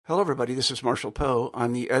Hello, everybody. This is Marshall Poe.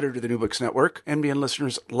 I'm the editor of the New Books Network. NBN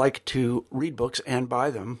listeners like to read books and buy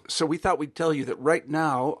them. So we thought we'd tell you that right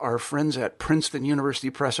now, our friends at Princeton University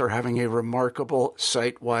Press are having a remarkable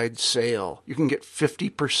site-wide sale. You can get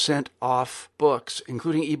 50% off books,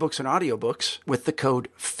 including ebooks and audiobooks, with the code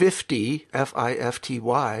 50,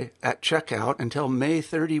 F-I-F-T-Y, at checkout until May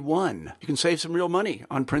 31. You can save some real money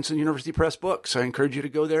on Princeton University Press books. I encourage you to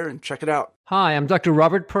go there and check it out. Hi, I'm Dr.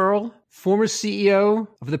 Robert Pearl, former CEO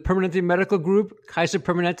of the Permanente Medical Group, Kaiser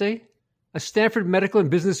Permanente, a Stanford Medical and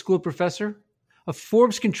Business School professor, a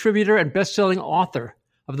Forbes contributor and best-selling author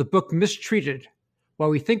of the book Mistreated, Why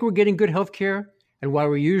We Think We're Getting Good Healthcare and Why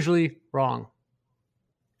We're Usually Wrong.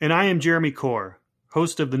 And I am Jeremy Corr,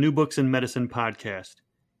 host of the New Books in Medicine podcast.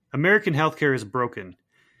 American healthcare is broken.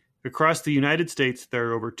 Across the United States, there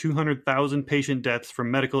are over 200,000 patient deaths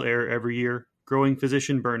from medical error every year, growing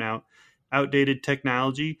physician burnout, outdated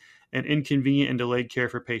technology, and inconvenient and delayed care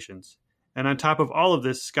for patients. And on top of all of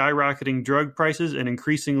this, skyrocketing drug prices and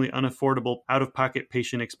increasingly unaffordable out-of-pocket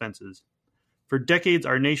patient expenses. For decades,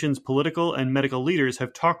 our nation's political and medical leaders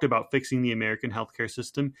have talked about fixing the American healthcare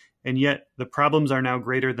system, and yet the problems are now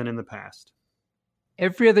greater than in the past.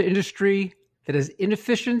 Every other industry that is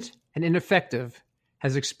inefficient and ineffective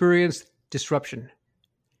has experienced disruption.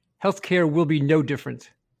 Healthcare will be no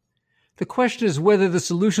different. The question is whether the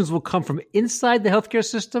solutions will come from inside the healthcare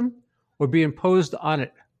system or be imposed on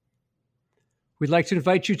it. We'd like to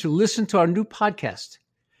invite you to listen to our new podcast,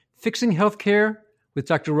 Fixing Healthcare with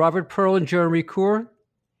Dr. Robert Pearl and Jeremy Corr.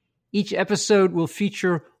 Each episode will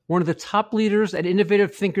feature one of the top leaders and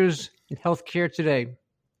innovative thinkers in healthcare today.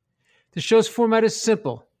 The show's format is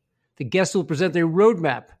simple. The guests will present a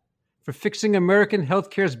roadmap for fixing American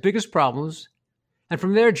healthcare's biggest problems, and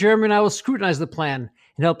from there, Jeremy and I will scrutinize the plan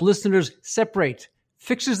and help listeners separate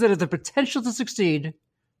fixes that have the potential to succeed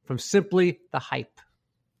from simply the hype.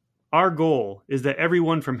 Our goal is that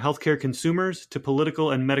everyone from healthcare consumers to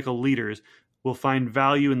political and medical leaders will find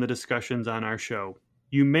value in the discussions on our show.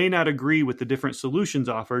 You may not agree with the different solutions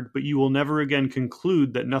offered, but you will never again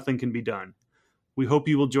conclude that nothing can be done. We hope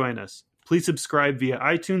you will join us. Please subscribe via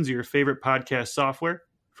iTunes or your favorite podcast software.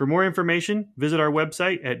 For more information, visit our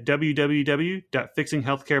website at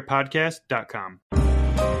www.fixinghealthcarepodcast.com.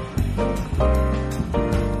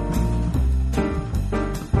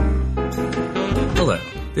 Hello,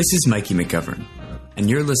 this is Mikey McGovern, and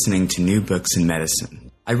you're listening to New Books in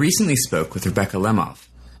Medicine. I recently spoke with Rebecca Lemov,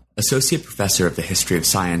 Associate Professor of the History of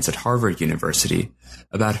Science at Harvard University,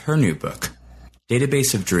 about her new book,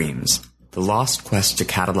 Database of Dreams, The Lost Quest to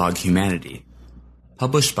Catalog Humanity,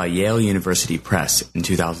 published by Yale University Press in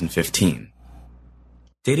 2015.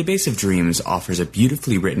 Database of Dreams offers a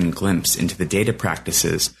beautifully written glimpse into the data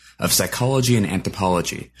practices of psychology and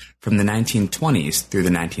anthropology from the 1920s through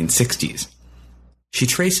the 1960s. She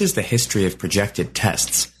traces the history of projected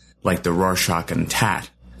tests, like the Rorschach and TAT,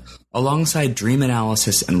 alongside dream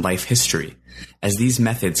analysis and life history, as these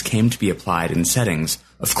methods came to be applied in settings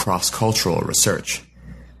of cross-cultural research.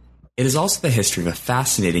 It is also the history of a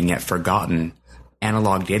fascinating yet forgotten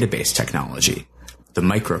analog database technology, the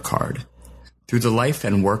microcard, through the life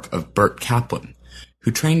and work of Bert Kaplan,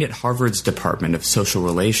 who trained at Harvard's Department of Social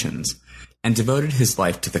Relations and devoted his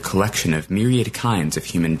life to the collection of myriad kinds of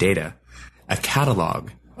human data, a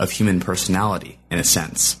catalog of human personality, in a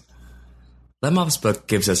sense. Lemov's book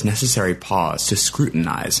gives us necessary pause to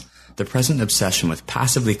scrutinize the present obsession with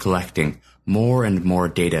passively collecting more and more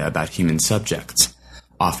data about human subjects,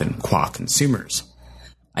 often qua consumers.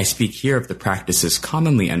 I speak here of the practices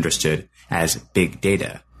commonly understood as big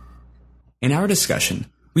data. In our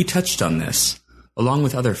discussion, we touched on this, along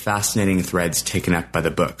with other fascinating threads taken up by the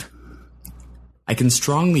book. I can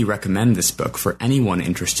strongly recommend this book for anyone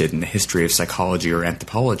interested in the history of psychology or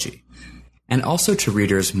anthropology, and also to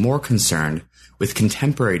readers more concerned with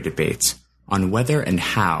contemporary debates on whether and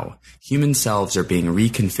how human selves are being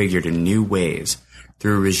reconfigured in new ways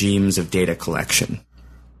through regimes of data collection.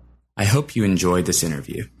 I hope you enjoyed this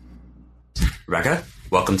interview. Rebecca,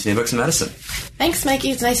 welcome to New Books in Medicine. Thanks, Mikey.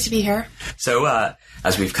 It's nice to be here. So,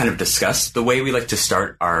 as we've kind of discussed, the way we like to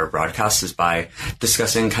start our broadcast is by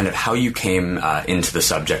discussing kind of how you came into the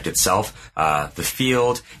subject itself, the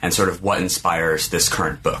field, and sort of what inspires this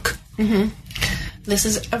current book. Mm-hmm. This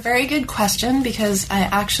is a very good question because I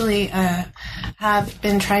actually have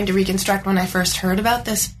been trying to reconstruct when I first heard about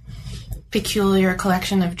this peculiar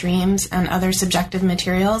collection of dreams and other subjective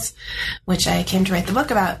materials, which I came to write the book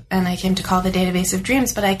about, and I came to call the Database of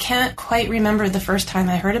Dreams, but I can't quite remember the first time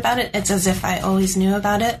I heard about it. It's as if I always knew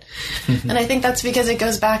about it. And I think that's because it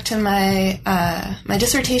goes back to my my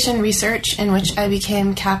dissertation research, in which I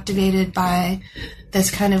became captivated by this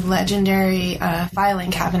kind of legendary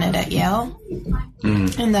filing cabinet at Yale,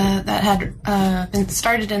 and that had been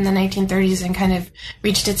started in the 1930s and kind of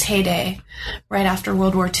reached its heyday right after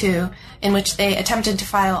World War II, in which they attempted to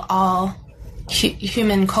file all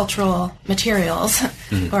human cultural materials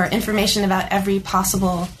or information about every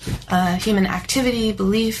possible human activity,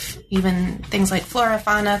 belief, even things like flora,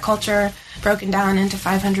 fauna, culture, broken down into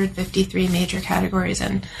 553 major categories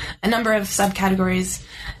and a number of subcategories.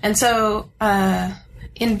 And so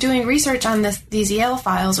in doing research on these Yale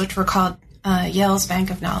files, which were called Yale's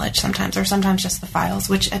Bank of Knowledge sometimes, or sometimes just the files,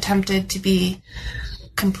 which attempted to be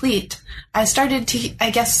complete, I started to, I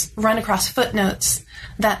guess, run across footnotes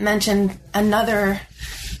that mentioned another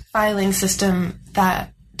filing system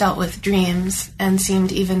that dealt with dreams and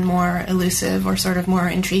seemed even more elusive or sort of more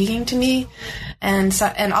intriguing to me. And so,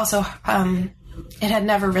 and also, it had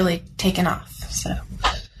never really taken off. So,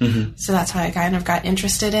 so that's how I kind of got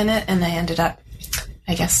interested in it. And I ended up,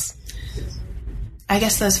 I guess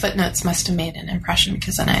those footnotes must have made an impression,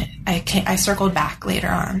 because then I circled back later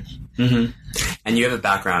on. And you have a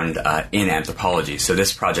background in anthropology, so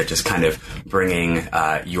this project is kind of bringing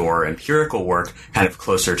your empirical work kind of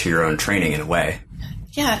closer to your own training in a way.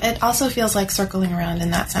 Yeah, it also feels like circling around in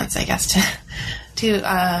that sense, I guess, to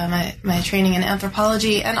my training in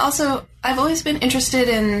anthropology. And also, I've always been interested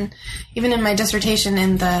in, even in my dissertation,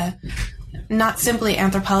 in the not simply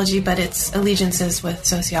anthropology, but its allegiances with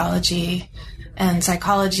sociology and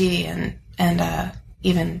psychology and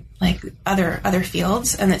even like other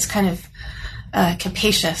fields. And it's kind of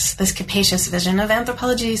this capacious vision of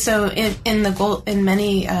anthropology. So in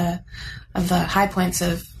many of the high points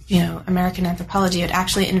of American anthropology, it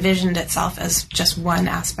actually envisioned itself as just one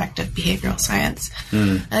aspect of behavioral science.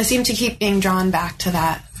 And I seem to keep being drawn back to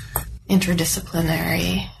that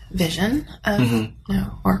interdisciplinary vision of,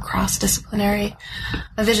 or cross-disciplinary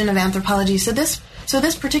vision of anthropology. So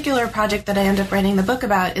this particular project that I ended up writing the book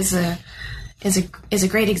about is a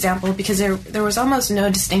great example, because there was almost no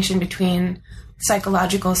distinction between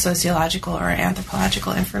psychological, sociological, or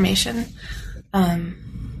anthropological information.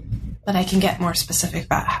 But I can get more specific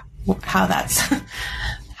about how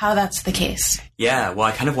that's the case. Yeah, well,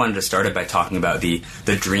 I kind of wanted to start it by talking about the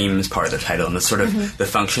dreams part of the title and the sort of the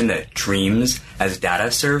function that dreams as data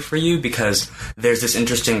serve for you, because there's this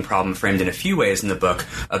interesting problem framed in a few ways in the book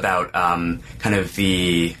about kind of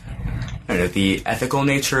the ethical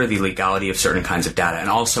nature, the legality of certain kinds of data, and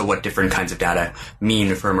also what different kinds of data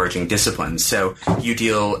mean for emerging disciplines. So you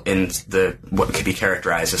deal in what could be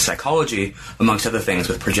characterized as psychology, amongst other things,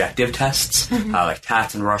 with projective tests, like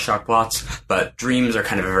TATS and Rorschach plots, but dreams are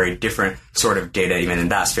kind of a very different sort of data even in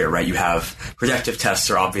that sphere, right? You have projective tests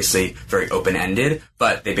are obviously very open-ended,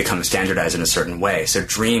 but they become standardized in a certain way. So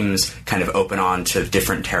dreams kind of open on to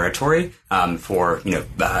different territory for,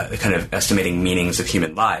 kind of estimating meanings of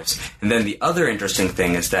human lives. And then the other interesting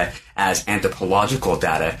thing is that as anthropological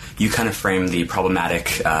data, you kind of frame the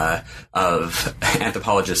problematic of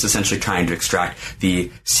anthropologists essentially trying to extract the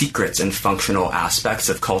secrets and functional aspects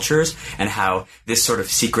of cultures, and how this sort of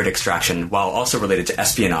secret extraction, while also related to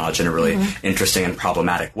espionage in a really interesting and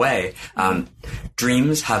problematic way,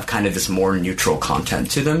 dreams have kind of this more neutral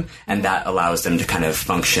content to them, and that allows them to kind of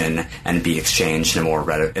function and be exchanged in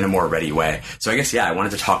a more ready way. So I guess, I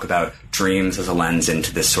wanted to talk about dreams as a lens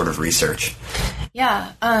into this sort of research.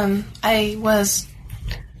 Yeah, I was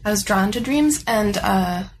drawn to dreams, and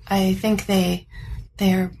I think they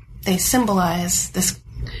symbolize this,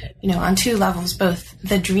 on two levels, both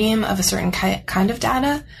the dream of a certain kind of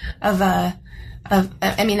data,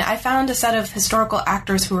 I found a set of historical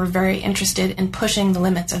actors who were very interested in pushing the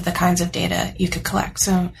limits of the kinds of data you could collect.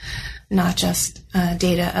 So not just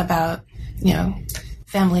data about,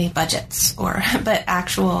 family budgets, but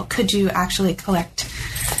could you actually collect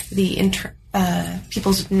the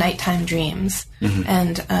people's nighttime dreams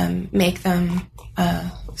and make them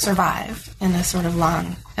survive in a sort of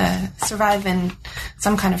survive in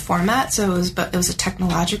some kind of format. So it was a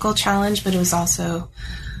technological challenge, but it was also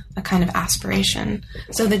a kind of aspiration.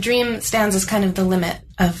 So the dream stands as kind of the limit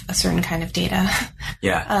of a certain kind of data.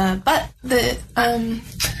 Yeah. But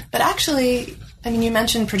actually, you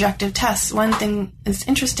mentioned projective tests. One thing that's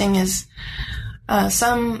interesting is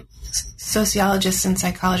some sociologists and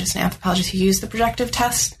psychologists and anthropologists who use the projective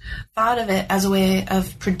test thought of it as a way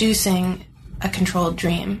of producing a controlled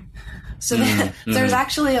dream. So there's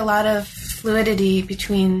actually a lot of fluidity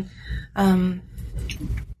between,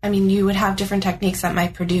 you would have different techniques that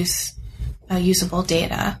might produce usable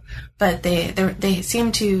data, but they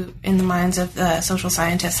seem to, in the minds of the social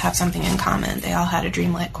scientists, have something in common. They all had a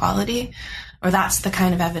dreamlike quality, or that's the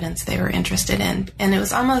kind of evidence they were interested in. And it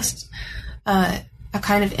was almost a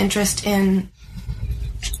kind of interest in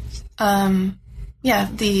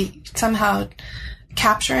somehow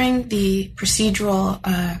capturing the procedural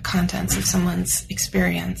contents of someone's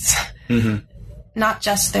experience, not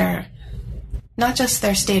just their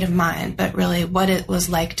state of mind, but really what it was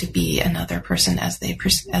like to be another person as they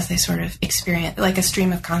sort of experience, like a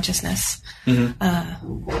stream of consciousness,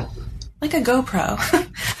 like a GoPro,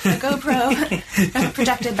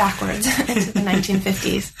 projected backwards into the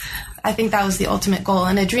 1950s. I think that was the ultimate goal,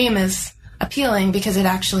 and a dream is appealing because it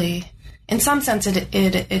actually, in some sense,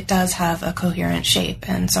 it does have a coherent shape,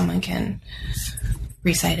 and someone can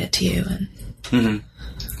recite it to you. And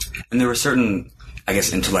there were certain, I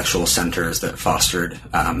guess, intellectual centers that fostered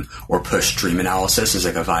or pushed dream analysis as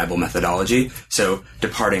like a viable methodology. So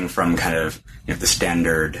departing from kind of the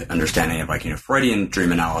standard understanding of Freudian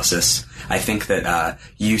dream analysis, I think that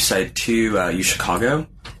you cite two UChicago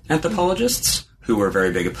anthropologists who were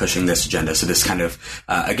very big at pushing this agenda. So this kind of,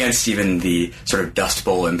 against even the sort of Dust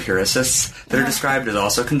Bowl empiricists that are described as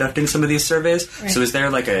also conducting some of these surveys. Right. So is there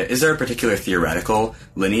a particular theoretical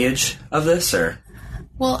lineage of this, or?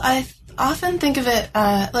 Well, I often think of it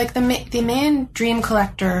like the main dream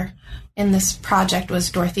collector in this project was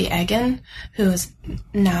Dorothy Egan, who is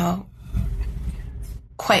now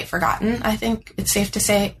quite forgotten. I think it's safe to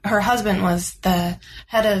say her husband was the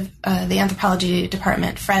head of the anthropology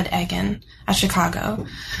department, Fred Egan, at Chicago,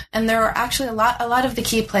 and there were actually a lot of the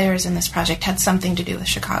key players in this project had something to do with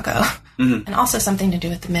Chicago, and also something to do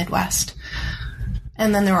with the Midwest.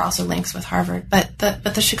 And then there were also links with Harvard. But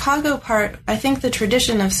the Chicago part, I think the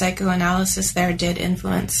tradition of psychoanalysis there did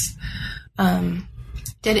influence Dorothy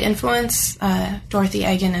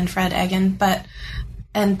Egan and Fred Egan.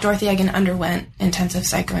 And Dorothy Egan underwent intensive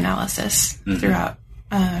psychoanalysis throughout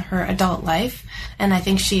her adult life. And I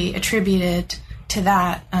think she attributed to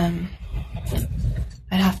that,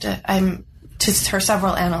 to her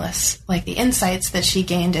several analysts, like the insights that she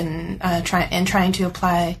gained in trying to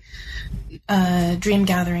apply dream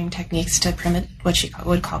gathering techniques to what she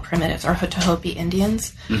would call primitives or Tohopi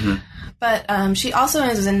Indians. But she also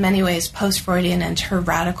is in many ways post-Freudian, and her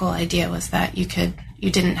radical idea was that you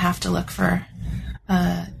didn't have to look for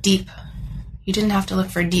deep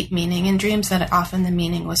meaning in dreams, that often the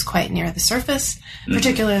meaning was quite near the surface,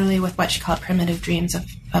 particularly with what she called primitive dreams of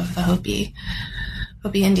the Hopi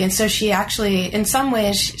Indians. So she actually, in some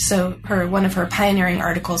ways, one of her pioneering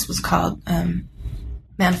articles was called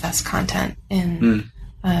Manifest Content in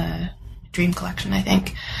Dream Collection, I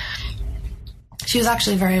think. She was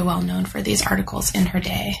actually very well known for these articles in her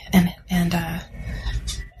day, and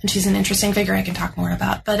she's an interesting figure I can talk more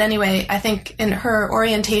about. But anyway, I think in her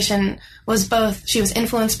orientation was both, she was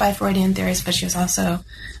influenced by Freudian theories, but she was also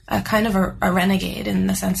kind of a renegade in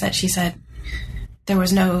the sense that she said there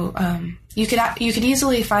was no, you could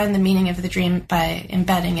easily find the meaning of the dream by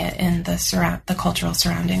embedding it in the cultural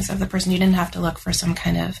surroundings of the person. You didn't have to look for some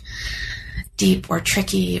kind of deep or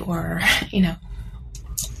tricky or,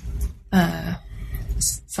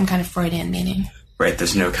 some kind of Freudian meaning. Right,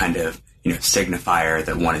 there's no kind of signifier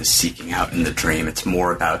that one is seeking out in the dream. It's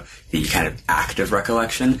more about the kind of active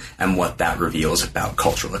recollection and what that reveals about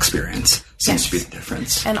cultural experience seems to be the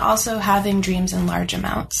difference. And also having dreams in large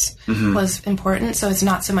amounts was important. So it's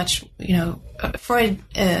not so much, Freud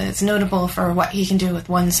is notable for what he can do with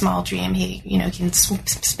one small dream. He, can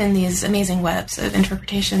spin these amazing webs of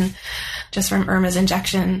interpretation just from Irma's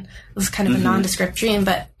injection. It was kind of a nondescript dream,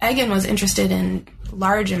 but Egan was interested in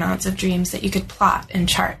large amounts of dreams that you could plot in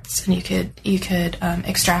charts, and you could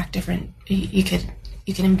extract different, you could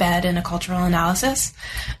embed in a cultural analysis.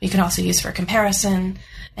 You could also use for comparison.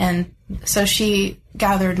 And so she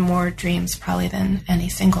gathered more dreams probably than any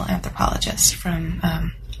single anthropologist from,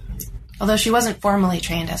 although she wasn't formally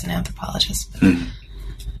trained as an anthropologist, but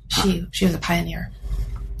she was a pioneer.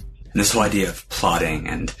 And this whole idea of plotting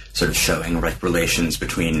and sort of showing relations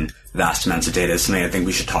between vast amounts of data is something I think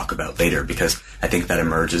we should talk about later, because I think that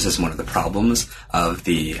emerges as one of the problems of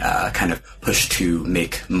the kind of push to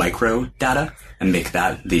make micro data and make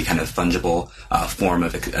that the kind of fungible form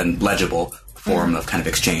of and legible form of kind of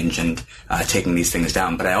exchange and taking these things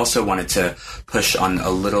down. But I also wanted to push on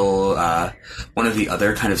a little one of the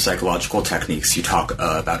other kind of psychological techniques you talk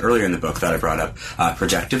about earlier in the book that I brought up,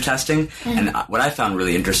 projective testing. And what I found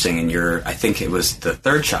really interesting in I think it was the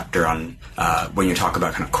third chapter on when you talk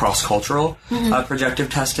about kind of cross-cultural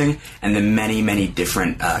projective testing and the many, many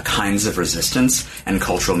different kinds of resistance and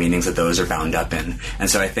cultural meanings that those are bound up in. And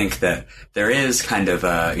so I think that there is kind of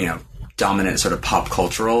dominant sort of pop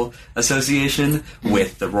cultural association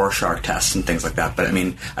with the Rorschach test and things like that. But I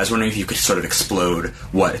mean, I was wondering if you could sort of explode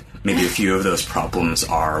what maybe a few of those problems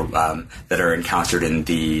are that are encountered in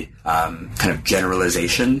the kind of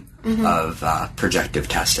generalization of projective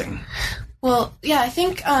testing. Well, yeah, I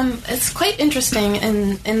think it's quite interesting.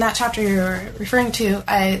 In that chapter you're referring to,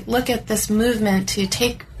 I look at this movement to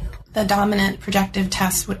take the dominant projective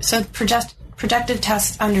test. So projective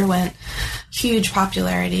tests underwent huge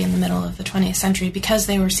popularity in the middle of the 20th century because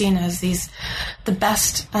they were seen as the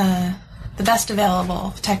best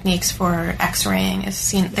available techniques for X-raying. They were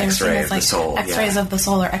seen as like X-rays of the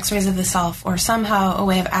soul or X-rays of the self, or somehow a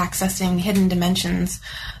way of accessing hidden dimensions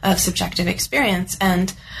of subjective experience.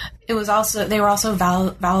 And they were also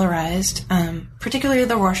valorized, particularly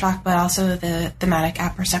the Rorschach, but also the thematic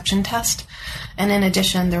apperception test. And in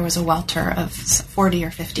addition, there was a welter of 40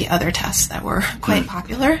 or 50 other tests that were quite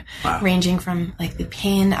popular, ranging from like the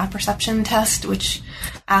pain apperception test, which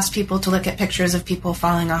asked people to look at pictures of people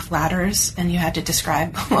falling off ladders, and you had to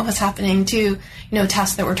describe what was happening, to,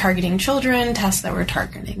 tests that were targeting children, tests that were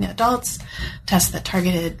targeting adults, tests that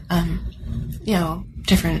targeted,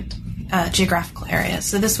 different geographical areas.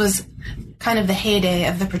 So this was kind of the heyday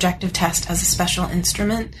of the projective test as a special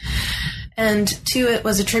instrument. And to it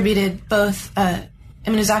was attributed both, it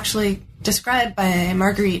was actually described by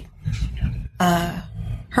Marguerite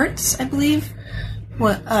Hertz, I believe,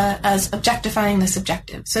 as objectifying the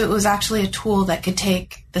subjective. So it was actually a tool that could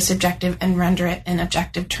take the subjective and render it in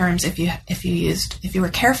objective terms if you were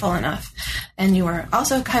careful enough, and you were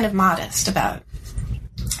also kind of modest about.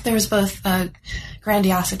 There was both a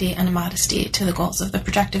grandiosity and a modesty to the goals of the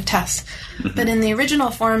projective test. But in the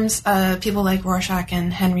original forms, people like Rorschach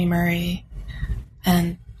and Henry Murray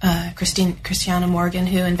and Christiana Morgan,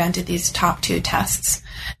 who invented these top two tests,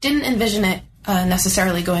 didn't envision it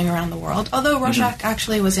necessarily going around the world, although Rorschach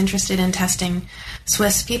actually was interested in testing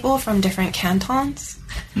Swiss people from different cantons.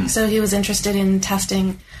 So he was interested in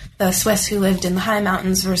testing the Swiss who lived in the high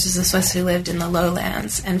mountains versus the Swiss who lived in the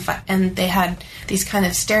lowlands, and they had these kind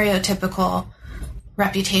of stereotypical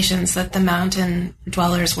reputations that the mountain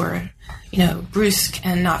dwellers were, brusque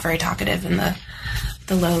and not very talkative, and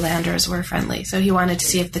the lowlanders were friendly. So he wanted to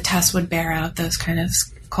see if the test would bear out those kind of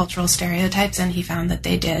cultural stereotypes, and he found that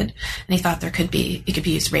they did. And he thought it could be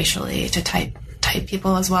used racially to type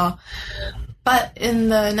people as well. But in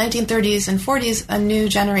the 1930s and 40s, a new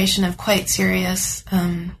generation of quite serious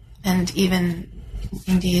and even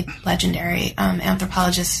indeed legendary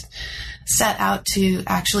anthropologists set out to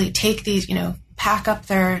actually take these, pack up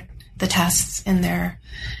the tests in their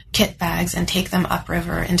kit bags and take them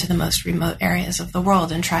upriver into the most remote areas of the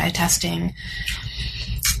world and try testing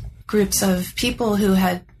groups of people who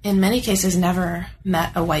had, in many cases, never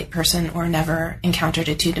met a white person or never encountered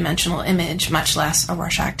a two-dimensional image, much less a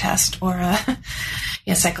Rorschach test or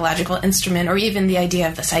a psychological instrument, or even the idea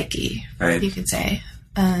of the psyche, right, you could say.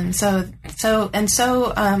 So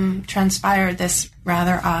transpired this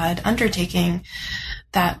rather odd undertaking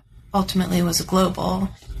that ultimately was a global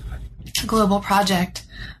project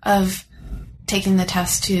of taking the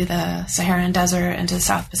test to the Saharan Desert and to the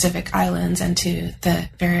South Pacific Islands and to the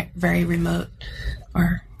very, very remote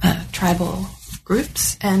or tribal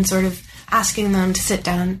groups, and sort of asking them to sit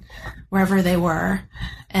down wherever they were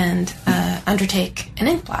and undertake an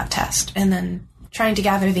ink blot test, and then trying to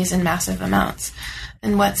gather these in massive amounts.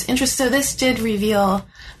 And what's interesting, so this did reveal,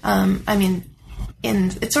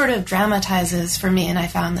 it sort of dramatizes for me, and I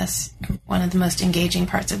found this one of the most engaging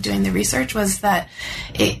parts of doing the research, was that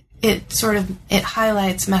it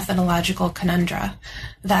highlights methodological conundra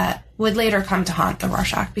that would later come to haunt the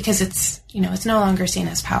Rorschach, because it's no longer seen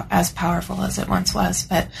as powerful as it once was,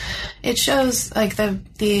 but it shows like the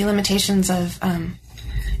limitations of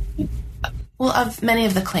many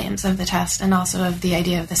of the claims of the test, and also of the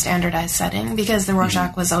idea of the standardized setting, because the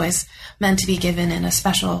Rorschach was always meant to be given in a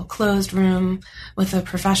special closed room with a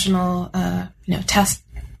professional, test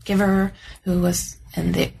giver who was,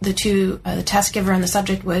 and the test giver and the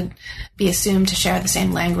subject would be assumed to share the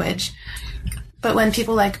same language. But when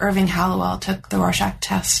people like Irving Hallowell took the Rorschach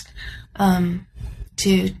test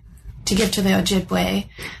to give to the Ojibwe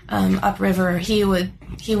upriver, he would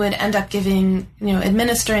end up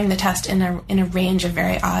administering the test in a range of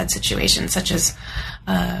very odd situations, such as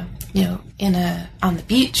on the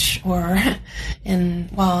beach, or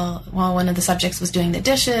while one of the subjects was doing the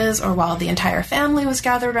dishes, or while the entire family was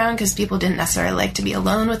gathered around, because people didn't necessarily like to be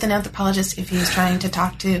alone with an anthropologist. If he was trying to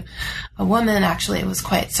talk to a woman, actually it was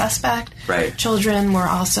quite suspect. Right. Children were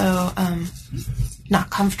also not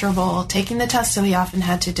comfortable taking the test, so he often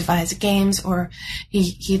had to devise games, or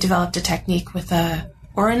he developed a technique with a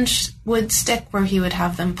orange wood stick where he would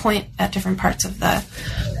have them point at different parts of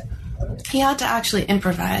he had to actually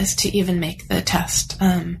improvise to even make the test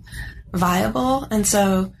viable. And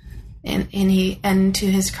so, and to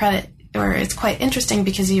his credit, where it's quite interesting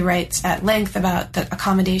because he writes at length about the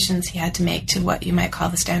accommodations he had to make to what you might call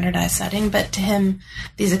the standardized setting. But to him,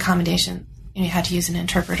 these accommodations, you had to use an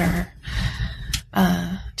interpreter.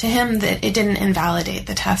 To him, that it didn't invalidate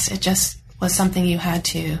the test. It just was something you had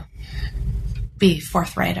to be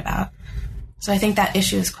forthright about. So I think that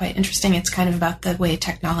issue is quite interesting. It's kind of about the way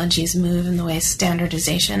technologies move and the way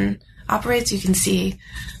standardization operates. You can see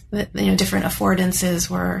that, different affordances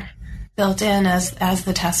were built in as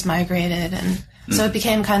the test migrated, and so it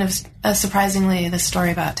became kind of surprisingly the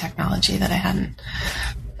story about technology that I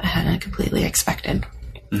hadn't completely expected.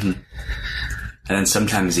 Mm-hmm. And then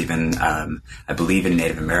sometimes even, I believe in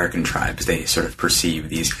Native American tribes, they sort of perceive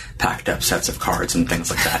these packed up sets of cards and things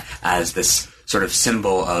like that as this sort of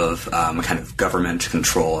symbol of kind of government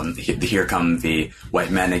control. And here come the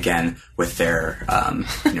white men again with their,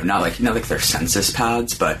 not like their census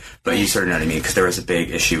pads, but you sort of know what I mean, because there was a big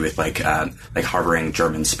issue with like harboring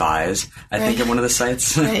German spies, I think, at one of the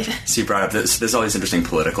sites. Right. So you brought up this. There's all these interesting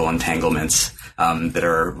political entanglements that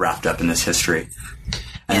are wrapped up in this history.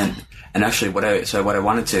 And actually, what I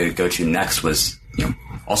wanted to go to next was,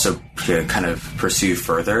 also to kind of pursue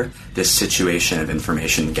further this situation of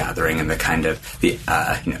information gathering and the kind of the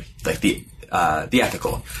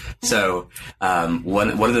ethical. So one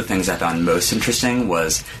of the things I found most interesting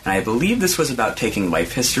was, and I believe this was about taking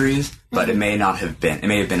life histories, but it may not have been. It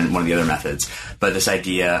may have been one of the other methods. But this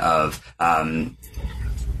idea of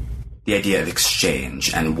the idea of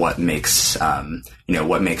exchange and what makes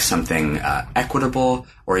something equitable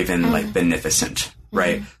or even like beneficent,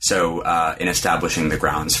 right? So in establishing the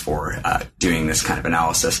grounds for doing this kind of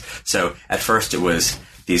analysis. So at first it was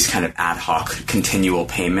these kind of ad hoc continual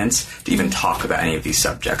payments to even talk about any of these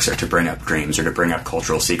subjects or to bring up dreams or to bring up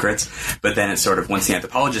cultural secrets. But then it's sort of, once the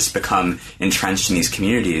anthropologists become entrenched in these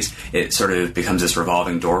communities, it sort of becomes this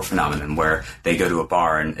revolving door phenomenon where they go to a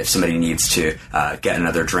bar, and if somebody needs to get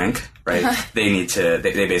another drink, right, they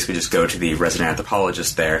basically just go to the resident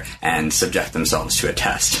anthropologist there and subject themselves to a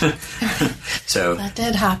test. So that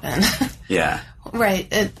did happen. Yeah. Right.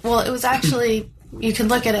 It was actually, you could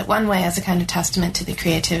look at it one way as a kind of testament to the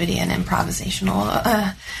creativity and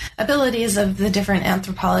improvisational abilities of the different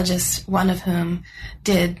anthropologists, one of whom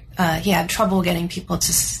he had trouble getting people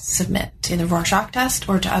to submit to the Rorschach test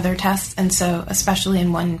or to other tests, and so especially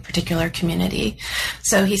in one particular community.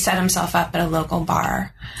 So he set himself up at a local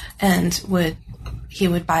bar and he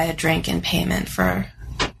would buy a drink in payment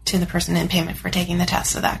to the person in payment for taking the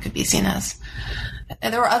test, so that could be seen as.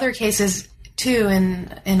 And there were other cases too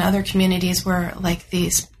in other communities where, like,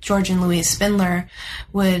 these George and Louise Spindler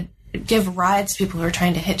would give rides to people who were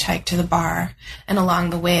trying to hitchhike to the bar, and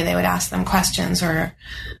along the way they would ask them questions or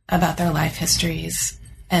about their life histories,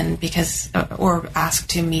 and or ask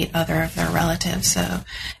to meet other of their relatives. So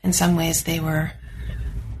in some ways they were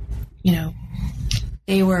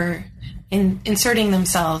inserting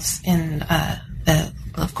themselves in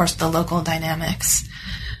of course the local dynamics,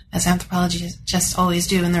 as anthropologists just always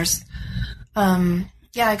do. And there's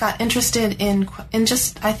I got interested in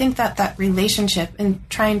just, I think that relationship, and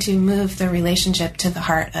trying to move the relationship to the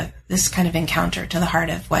heart of this kind of encounter, to the heart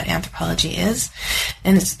of what anthropology is.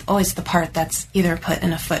 And it's always the part that's either put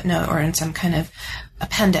in a footnote or in some kind of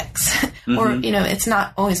appendix. Mm-hmm. Or, it's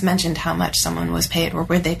not always mentioned how much someone was paid, or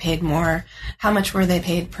were they paid more, how much were they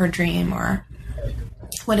paid per dream, or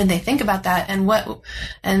what did they think about that?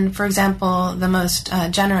 And for example, the most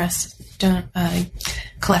generous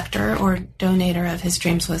collector or donator of his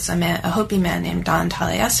dreams was a Hopi man named Don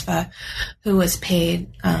Taliespa, who was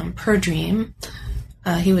paid per dream.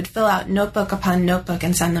 He would fill out notebook upon notebook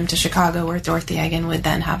and send them to Chicago, where Dorothy Egan would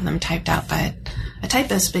then have them typed out by a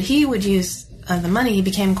typist. But he would use the money. He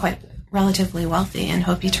became quite relatively wealthy in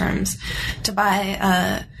Hopi terms to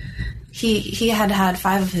buy. He had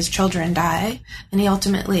 5 of his children die, and he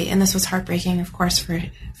ultimately, and this was heartbreaking, of course,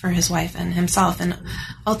 for his wife and himself, and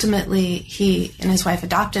ultimately he and his wife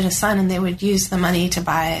adopted a son, and they would use the money to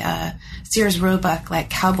buy Sears Roebuck, like,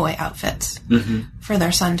 cowboy outfits for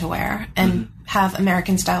their son to wear, and have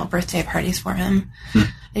American-style birthday parties for him.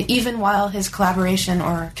 Even while his collaboration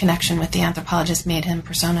or connection with the anthropologist made him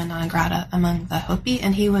persona non grata among the Hopi,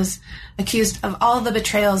 and he was accused of all the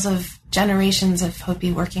betrayals of generations of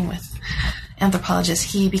Hopi working with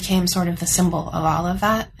anthropologists. He became sort of the symbol of all of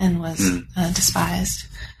that and was despised.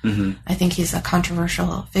 Mm-hmm. I think he's a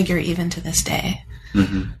controversial figure even to this day.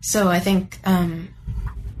 Mm-hmm. So I think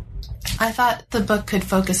I thought the book could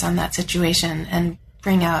focus on that situation and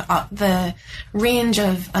bring out the range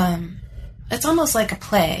of it's almost like a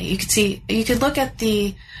play. You could look at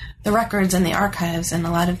the records and the archives and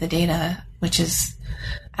a lot of the data, which is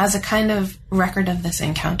as a kind of record of this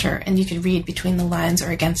encounter, and you could read between the lines or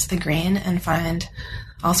against the grain and find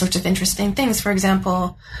all sorts of interesting things. For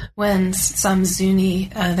example, when some Zuni,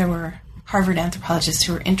 there were Harvard anthropologists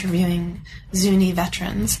who were interviewing Zuni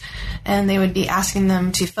veterans, and they would be asking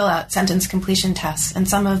them to fill out sentence completion tests, and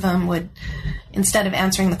some of them would, instead of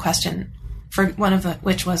answering the question, for one of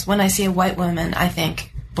which was, when I see a white woman, I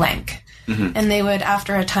think blank. Mm-hmm. And they would,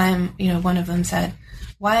 after a time, one of them said,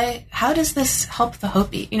 how does this help the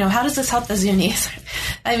Hopi? How does this help the Zunis?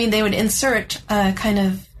 I mean, they would insert a kind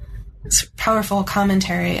of powerful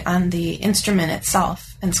commentary on the instrument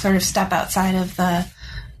itself and sort of step outside of the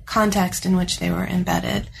context in which they were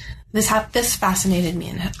embedded. This fascinated me,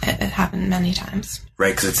 and it happened many times.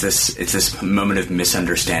 Right, because it's this moment of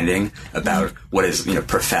misunderstanding about what is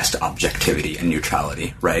professed objectivity and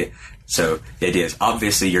neutrality, right? So the idea is,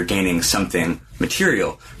 obviously you're gaining something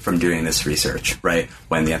material from doing this research, right?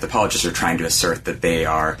 When the anthropologists are trying to assert that they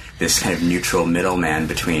are this kind of neutral middleman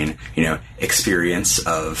between, experience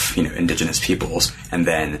of, indigenous peoples and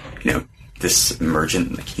then, this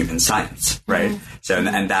emergent human science, right? Mm-hmm. So,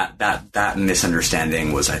 and that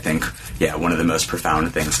misunderstanding was, I think, one of the most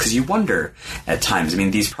profound things. Because you wonder at times,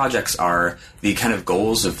 these projects are, the kind of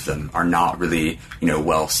goals of them are not really,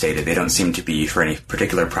 well stated. They don't seem to be for any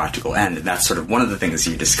particular practical end. And that's sort of one of the things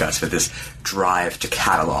you discuss with this drive to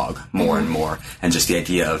catalog more and more, and just the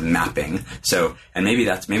idea of mapping. So, and maybe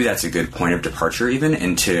that's a good point of departure even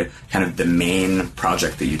into kind of the main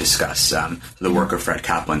project that you discuss, the work of Fred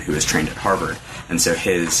Kaplan, who is trained at Harvard. And so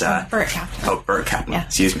his... Burt Kaplan. Burt Kaplan. Yeah.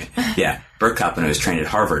 Excuse me. Yeah. Burt Kaplan, who was trained at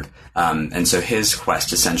Harvard. And so his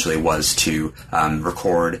quest essentially was to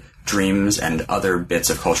record dreams and other bits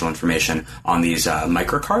of cultural information on these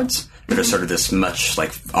microcards that are sort of this much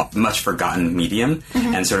forgotten medium.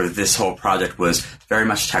 Mm-hmm. And sort of this whole project was very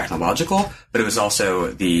much technological, but it was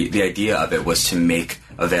also the idea of it was to make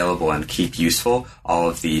available and keep useful all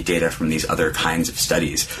of the data from these other kinds of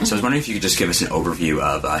studies. Mm-hmm. So I was wondering if you could just give us an overview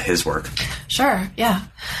of his work. Sure, yeah.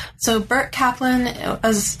 So Burt Kaplan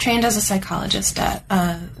was trained as a psychologist at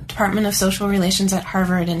Department of Social Relations at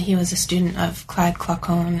Harvard, and he was a student of Clyde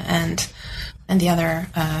Clacone and the other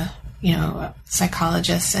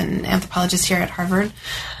psychologists and anthropologists here at Harvard.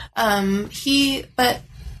 He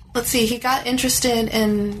got interested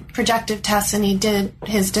in projective tests, and he did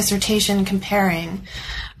his dissertation comparing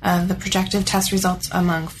the projective test results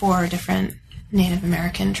among 4 different Native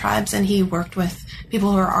American tribes, and he worked with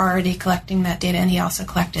people who were already collecting that data, and he also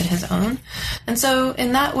collected his own. And so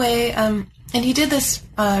in that way, and he did this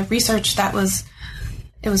research it was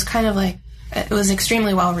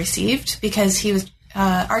extremely well received, because he was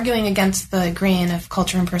arguing against the grain of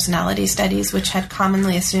culture and personality studies, which had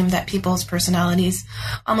commonly assumed that people's personalities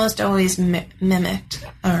almost always mimicked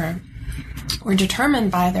or were determined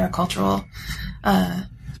by their cultural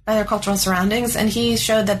surroundings. And he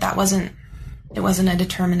showed that wasn't a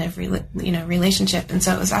determinative relationship, and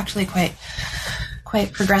so it was actually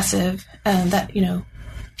quite progressive. That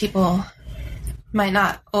people might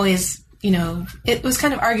not always it was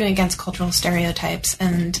kind of arguing against cultural stereotypes,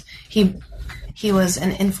 and he was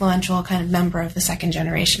an influential kind of member of the second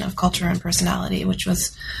generation of culture and personality, which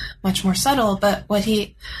was much more subtle. But what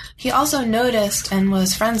he also noticed and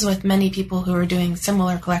was friends with many people who were doing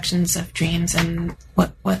similar collections of dreams and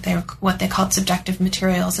what they called subjective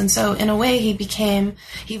materials. And so in a way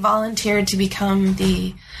he volunteered to become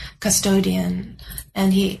the custodian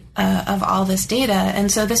and of all this data.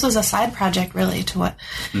 And so this was a side project really to what,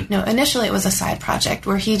 initially it was a side project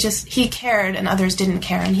where he cared and others didn't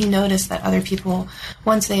care. And he noticed that other people,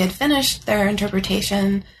 once they had finished their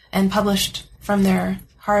interpretation and published from their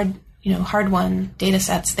hard-won data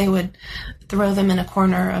sets, they would throw them in a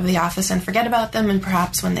corner of the office and forget about them. And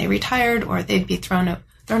perhaps when they retired, or they'd be thrown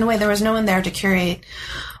away, there was no one there to curate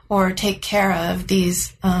or take care of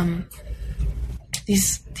these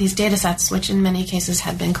data sets, which in many cases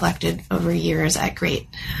had been collected over years at great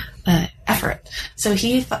effort. So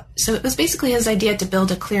so it was basically his idea to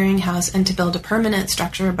build a clearinghouse and to build a permanent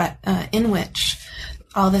structure, but in which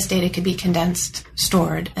all this data could be condensed,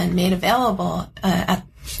 stored, and made available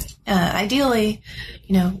ideally,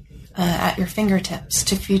 at your fingertips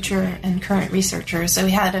to future and current researchers. So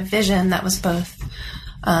he had a vision that was both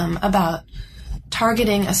about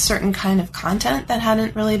targeting a certain kind of content that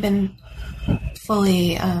hadn't really been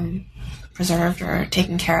fully preserved or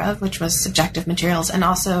taken care of, which was subjective materials, and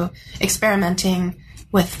also experimenting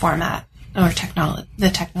with format or the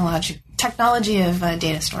technology of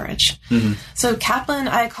data storage. Mm-hmm. So Kaplan,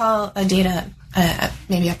 I call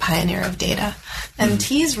maybe a pioneer of data. And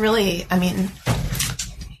he's really,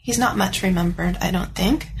 he's not much remembered, I don't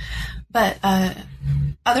think. But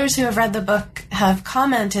others who have read the book have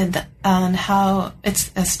commented on how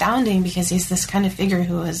it's astounding because he's this kind of figure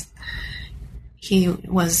he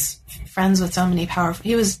was friends with so many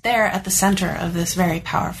he was there at the center of this very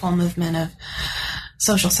powerful movement of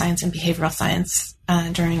social science and behavioral science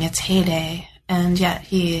during its heyday, and yet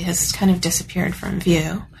he has kind of disappeared from view.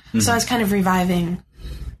 Mm-hmm. So I was kind of reviving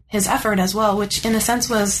his effort as well, which in a sense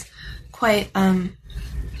was quite,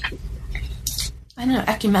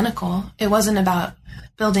 ecumenical. It wasn't about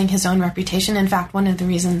building his own reputation. In fact, one of the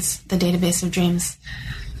reasons the Database of Dreams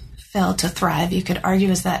failed to thrive, you could argue,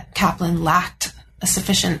 is that Kaplan lacked a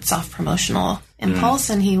sufficient self-promotional impulse,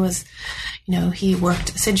 and he was, he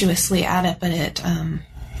worked assiduously at it, but it,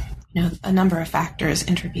 a number of factors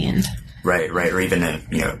intervened. Right, or even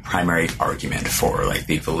a primary argument for like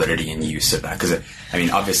the validity and use of that. Because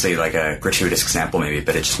obviously, like a gratuitous example maybe,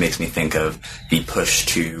 but it just makes me think of the push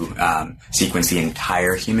to sequence the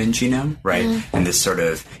entire human genome, right? Mm-hmm. And this sort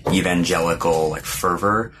of evangelical like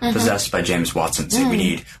fervor possessed by James Watson. So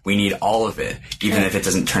we need all of it, even if it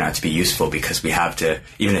doesn't turn out to be useful, because we have to.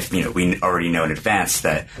 Even if we already know in advance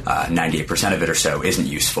that 98% of it or so isn't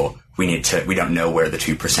useful. We don't know where the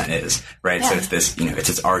 2% is, right? Yeah. So it's this, it's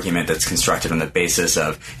this argument that's constructed on the basis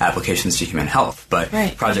of applications to human health. But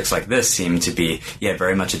projects like this seem to be,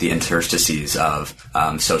 very much at the interstices of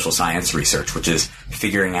social science research, which is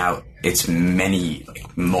figuring out its many,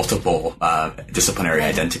 multiple disciplinary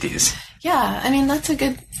identities. Yeah,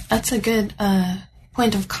 that's a good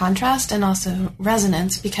point of contrast and also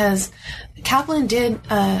resonance, because Kaplan did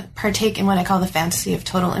partake in what I call the fantasy of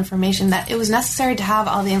total information, that it was necessary to have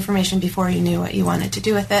all the information before you knew what you wanted to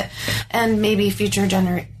do with it, and maybe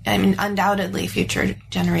undoubtedly future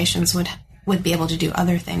generations would be able to do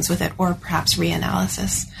other things with it, or perhaps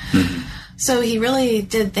reanalysis. Mm-hmm. So he really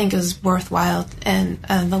did think it was worthwhile, and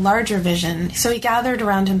the larger vision. So he gathered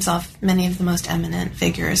around himself many of the most eminent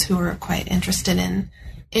figures who were quite interested in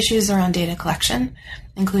issues around data collection,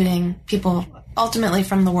 including people ultimately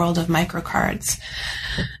from the world of microcards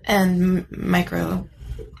and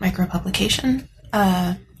micropublication,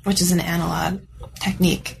 which is an analog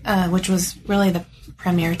technique, which was really the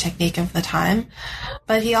premier technique of the time.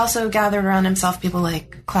 But he also gathered around himself people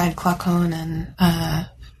like Clyde Kluckhohn and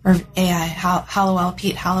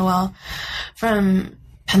Pete Hallowell from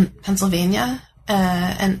Pennsylvania,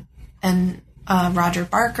 and Roger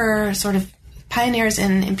Barker, sort of pioneers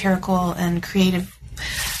in empirical and creative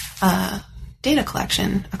data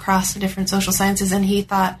collection across the different social sciences, and he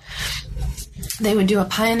thought they would do a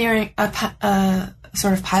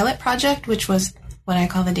sort of pilot project, which was what I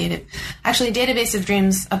call the Database of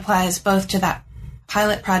Dreams applies both to that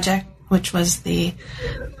pilot project, which was the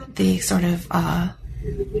sort of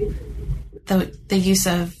the use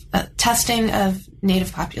of testing of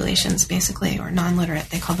native populations, basically, or non-literate.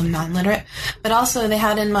 They call them non-literate. But also they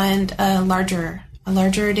had in mind a larger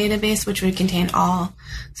database which would contain all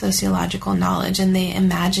sociological knowledge, and they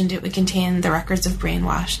imagined it would contain the records of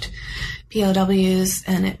brainwashed POWs,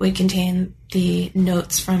 and it would contain the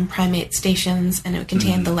notes from primate stations, and it would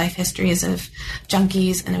contain the life histories of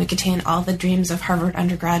junkies, and it would contain all the dreams of Harvard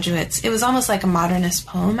undergraduates. It was almost like a modernist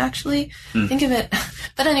poem, actually. Think of it.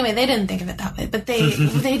 But anyway, they didn't think of it that way. But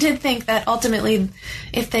they did think that ultimately,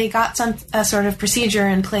 if they got a sort of procedure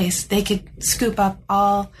in place, they could scoop up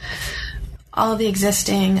all the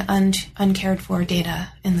existing uncared for data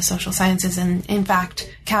in the social sciences. And in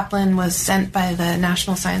fact, Kaplan was sent by the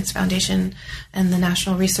National Science Foundation and the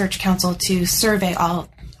National Research Council to survey all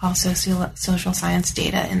social science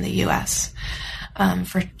data in the U.S.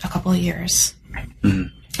 For a couple of years,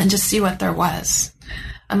 and just see what there was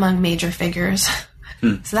among major figures.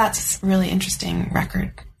 So that's a really interesting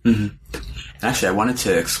record. Mm-hmm. Actually, I wanted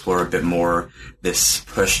to explore a bit more this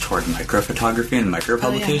push toward microphotography and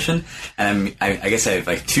micropublication. And I guess I have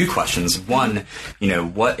like two questions. One,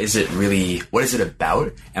 what is it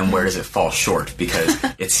about, and where does it fall short? Because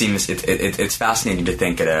it seems it's fascinating to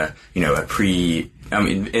think at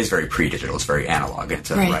it is very pre-digital. It's very analog in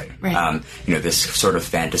its own right. This sort of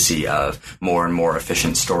fantasy of more and more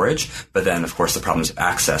efficient storage, but then of course the problems of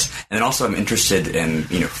access. And then also I'm interested in,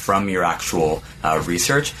 from your actual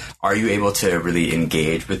research, are you able to really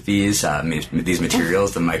engage with these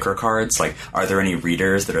materials, the microcards? Like, are there any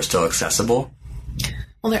readers that are still accessible?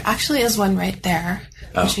 Well, there actually is one right there,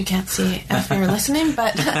 which you can't see if you're listening,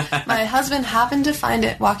 but my husband happened to find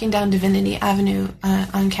it walking down Divinity Avenue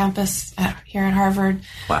on campus here at Harvard.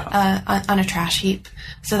 Wow. On a trash heap.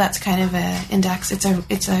 So that's kind of an index. It's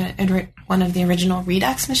one of the original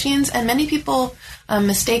Redex machines, and many people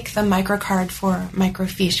mistake the microcard for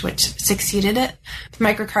microfiche, which succeeded it. The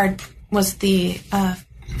microcard was the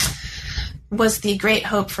was the great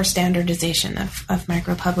hope for standardization of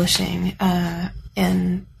micropublishing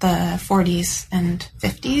in the 40s and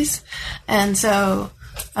 50s. And so,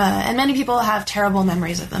 and many people have terrible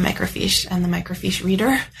memories of the microfiche and the microfiche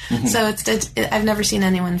reader. Mm-hmm. So I've never seen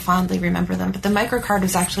anyone fondly remember them. But the microcard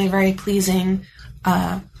was actually a very pleasing,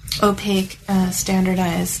 opaque,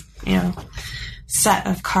 standardized, set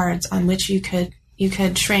of cards on which you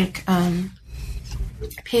could shrink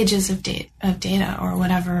pages of data or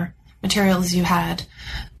whatever materials you had,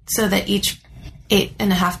 so that each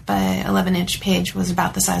 8.5 by 11-inch page was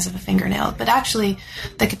about the size of a fingernail. But actually,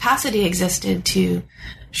 the capacity existed to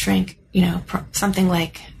shrink, something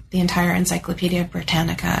like the entire Encyclopedia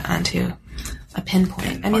Britannica onto a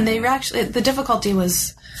pinpoint. I mean, the difficulty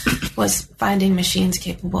was finding machines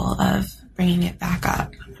capable of bringing it back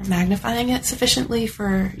up, or magnifying it sufficiently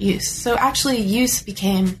for use. So actually, use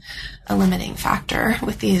became a limiting factor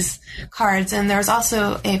with these cards. And there was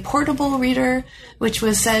also a portable reader, which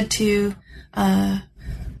was said to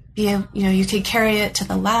you could carry it to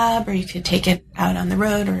the lab, or you could take it out on the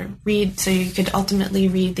road or read. So you could ultimately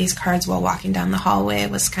read these cards while walking down the hallway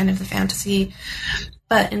was kind of the fantasy.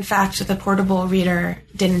 But in fact, the portable reader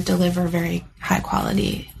didn't deliver very high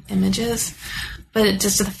quality images. But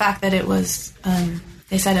just the fact that it was,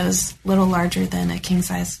 they said it was a little larger than a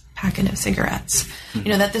king-size packet of cigarettes. Mm-hmm.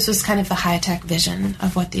 That this was kind of the high-tech vision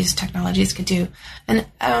of what these technologies could do. And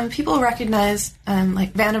people recognize,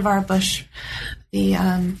 like Vannevar Bush, the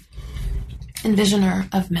envisioner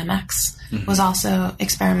of Memex, mm-hmm. was also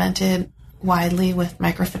experimented widely with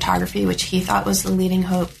microphotography, which he thought was the leading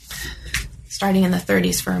hope starting in the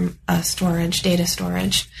 30s for data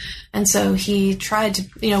storage. And so he tried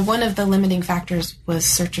to, one of the limiting factors was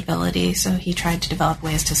searchability. So he tried to develop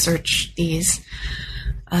ways to search these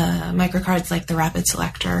microcards like the Rapid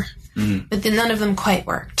Selector. Mm-hmm. But then none of them quite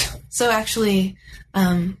worked. So actually,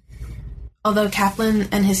 although Kaplan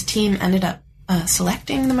and his team ended up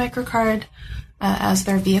selecting the microcard as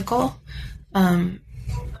their vehicle,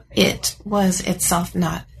 it was itself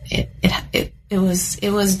not, it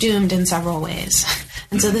was doomed in several ways.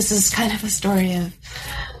 And so this is kind of a story of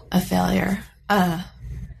a failure, of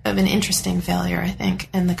an interesting failure, I think,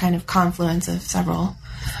 and the kind of confluence of several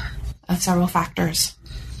factors.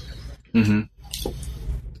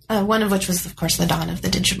 Mm-hmm. One of which was, of course, the dawn of the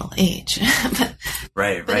digital age.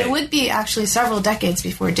 But it would be actually several decades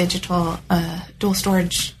before digital dual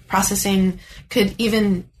storage processing could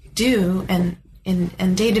even do, and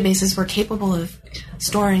databases were capable of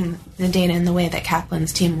storing the data in the way that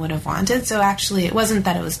Kaplan's team would have wanted. So actually, it wasn't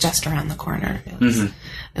that it was just around the corner.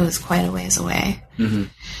 It was quite a ways away. Mm-hmm.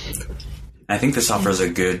 I think this offers a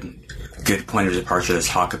good point of departure to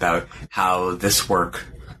talk about how this work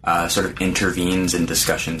sort of intervenes in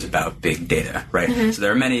discussions about big data, right? Mm-hmm. So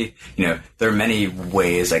there are many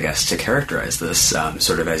ways, I guess, to characterize this.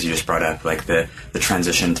 Sort of as you just brought up, like the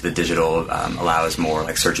transition to the digital allows more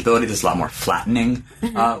like searchability. There's a lot more flattening,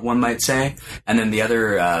 mm-hmm. One might say. And then the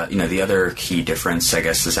other key difference, I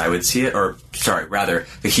guess, as I would see it, the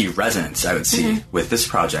key resonance I would see mm-hmm. with this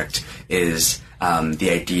project is the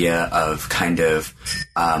idea of kind of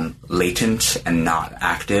latent and not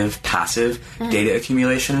active, passive data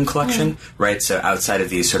accumulation and collection, right? So outside of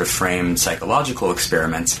these sort of framed psychological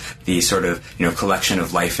experiments, the sort of, collection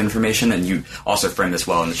of life information, and you also frame this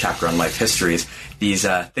well in the chapter on life histories, these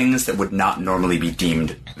things that would not normally be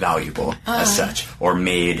deemed valuable as such, or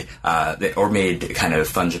made kind of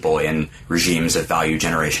fungible in regimes of value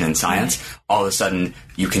generation in science, all of a sudden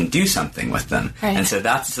you can do something with them. Right. And so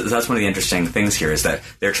that's one of the interesting things here, is that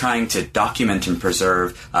they're trying to document and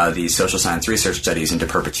preserve these social science research studies into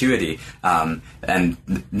perpetuity, and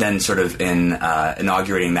then sort of in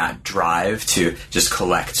inaugurating that drive to just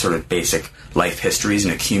collect sort of basic life histories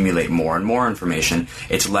and accumulate more and more information.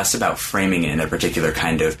 It's less about framing it in a particular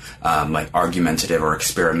kind of like argumentative or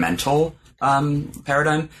experimental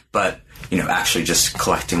paradigm, but actually just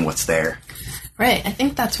collecting what's there. Right. I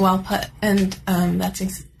think that's well put, and that's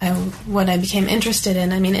what I became interested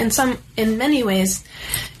in. I mean, in many ways,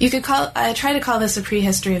 I try to call this a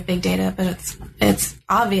prehistory of big data, but it's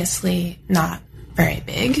obviously not very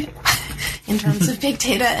big in terms of big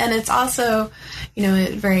data, and it's also,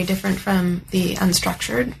 very different from the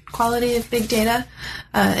unstructured quality of big data.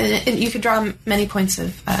 And you could draw many points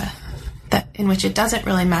of that in which it doesn't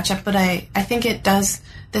really match up, but I think it does.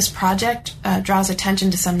 This project draws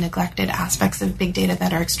attention to some neglected aspects of big data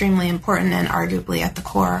that are extremely important and arguably at the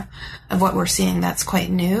core of what we're seeing that's quite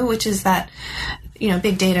new, which is that,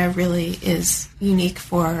 big data really is unique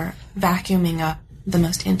for vacuuming up the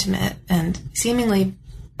most intimate and seemingly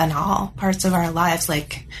banal parts of our lives,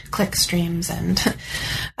 like click streams and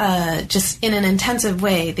just in an intensive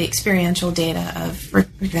way, the experiential data of, for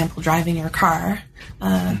example, driving your car,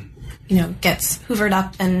 gets hoovered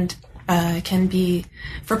up and can be,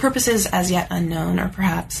 for purposes as yet unknown, or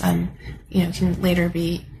perhaps can later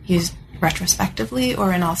be used retrospectively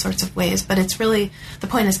or in all sorts of ways. But it's really, the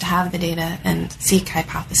point is to have the data and seek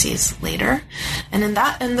hypotheses later. And in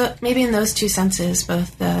that, maybe in those two senses,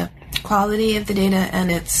 both the quality of the data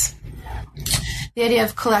and the idea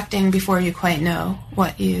of collecting before you quite know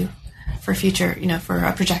what you, for future, for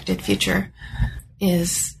a projected future,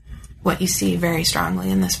 is what you see very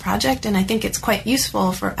strongly in this project. And I think it's quite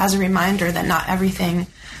useful as a reminder that not everything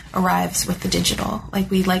arrives with the digital.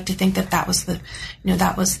 Like, we like to think that was the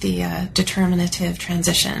determinative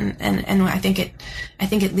transition. And I think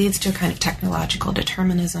it leads to a kind of technological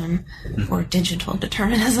determinism or digital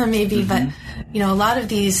determinism maybe. But, a lot of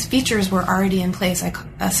these features were already in place.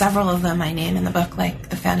 Several of them I name in the book, like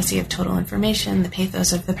the fantasy of total information, the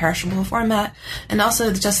pathos of the perishable format, and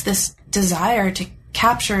also just this desire to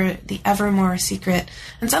capture the ever more secret,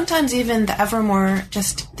 and sometimes even the ever more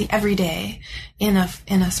just the everyday in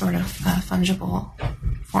a sort of fungible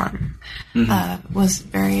form, was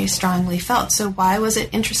very strongly felt. So why was it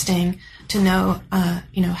interesting to know,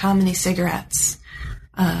 how many cigarettes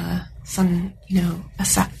an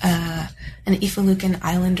Ifalucan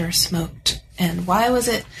islander smoked, and why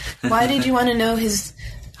did you want to know his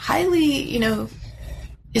highly,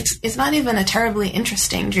 It's not even a terribly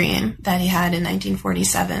interesting dream that he had in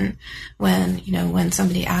 1947 when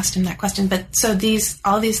somebody asked him that question. But so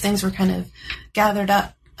all these things were kind of gathered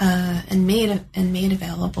up and made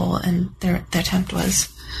available, and their attempt was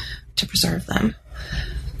to preserve them.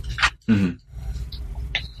 Mm-hmm.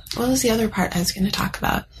 What was the other part I was going to talk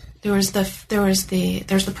about? There's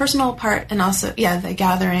the personal part, and also the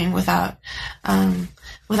gathering without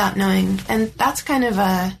knowing, and that's kind of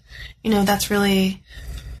that's really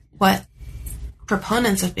what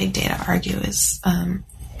proponents of big data argue is,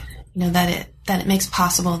 that it makes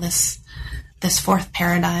possible this fourth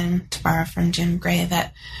paradigm, to borrow from Jim Gray,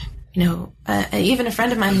 that, even a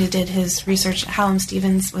friend of mine who did his research, Hallam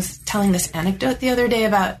Stevens, was telling this anecdote the other day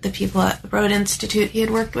about the people at the Broad Institute he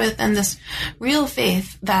had worked with, and this real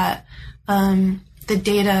faith that the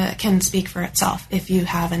data can speak for itself if you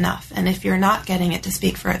have enough. And if you're not getting it to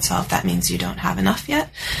speak for itself, that means you don't have enough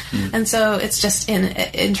yet. Mm. And so it's just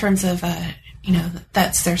in terms of,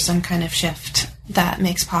 there's some kind of shift that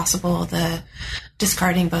makes possible the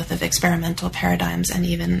discarding both of experimental paradigms and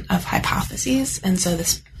even of hypotheses. And so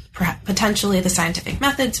this potentially the scientific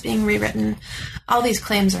methods being rewritten, all these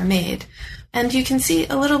claims are made. And you can see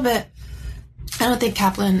a little bit, I don't think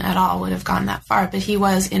Kaplan at all would have gone that far, but he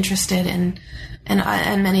was interested in,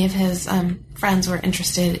 and many of his friends were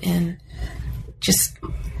interested in just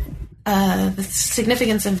the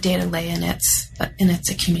significance of data lay in its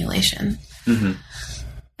accumulation. Mm-hmm.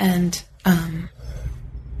 And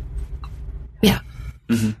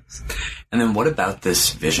Mm-hmm. And then what about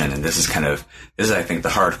this vision? And this is I think the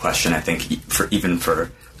hard question, I think, for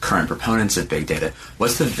current proponents of big data.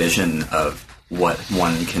 What's the vision of what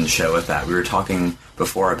one can show with that? We were talking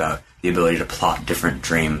before about the ability to plot different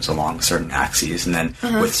dreams along certain axes, and then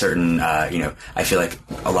with certain, I feel like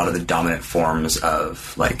a lot of the dominant forms of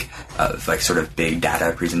sort of big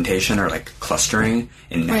data presentation are like clustering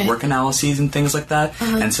in network analyses and things like that.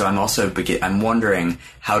 And so I'm wondering,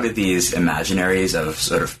 how do these imaginaries of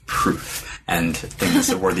sort of proof and things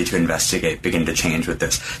that are worthy to investigate begin to change with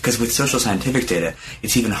this? Because with social scientific data,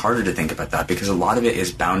 it's even harder to think about that, because a lot of it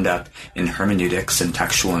is bound up in hermeneutics and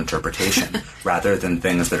textual interpretation rather than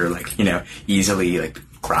things that are easily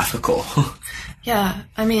graphical. Yeah,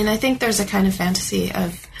 I mean, I think there's a kind of fantasy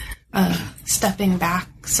of stepping back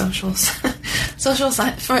social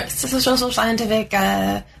scientific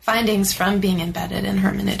findings from being embedded in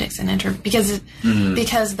hermeneutics and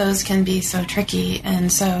because those can be so tricky,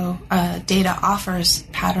 and so data offers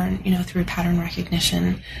pattern, through pattern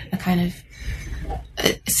recognition, a kind of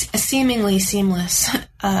a seemingly seamless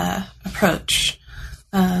approach.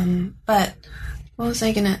 But what was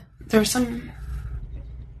I gonna? There was some.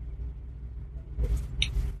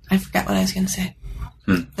 I forgot what I was gonna say.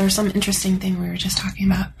 There was some interesting thing we were just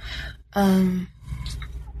talking about.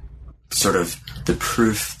 Sort of the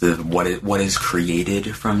proof, what is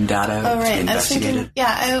created from data to be investigated. I was thinking,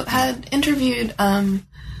 I had interviewed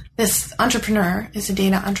this entrepreneur, is a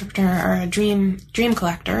data entrepreneur or a dream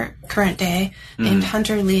collector, current day, named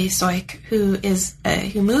Hunter Lee Soik, who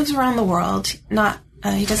moves around the world.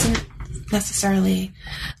 He doesn't necessarily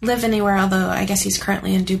live anywhere, although I guess he's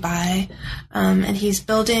currently in Dubai, and he's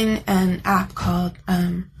building an app called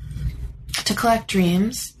to collect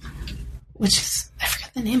dreams, which is, I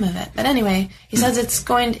forget the name of it. But anyway, he says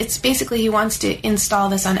it's basically he wants to install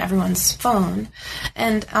this on everyone's phone.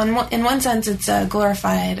 And in one sense, it's a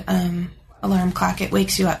glorified alarm clock. It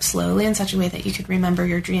wakes you up slowly in such a way that you could remember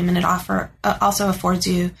your dream, and it also affords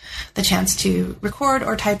you the chance to record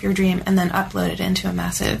or type your dream and then upload it into a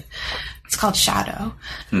massive, it's called Shadow.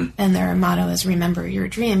 And their motto is remember your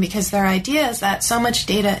dream, because their idea is that so much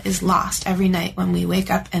data is lost every night when we wake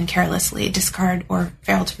up and carelessly discard or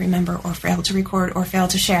fail to remember or fail to record or fail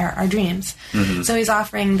to share our dreams. So he's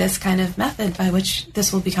offering this kind of method by which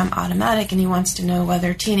this will become automatic, and he wants to know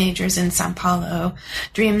whether teenagers in Sao Paulo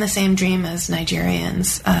dream the same dream as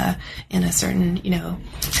Nigerians in a certain,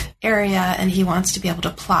 area, and he wants to be able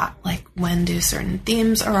to plot, like, when do certain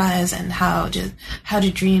themes arise and how do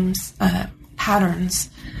dreams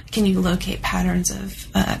patterns, can you locate patterns of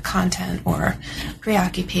content or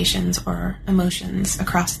preoccupations or emotions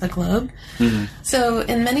across the globe. So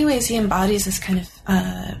in many ways he embodies this kind of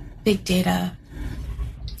big data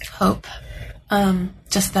hope,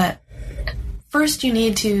 just that first you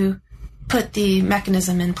need to put the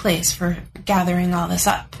mechanism in place for gathering all this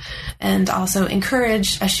up, and also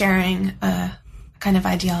encourage a sharing, kind of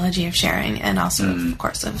ideology of sharing, and also, of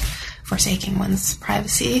course, of forsaking one's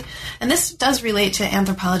privacy. And this does relate to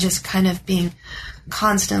anthropologists kind of being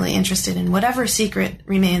constantly interested in whatever secret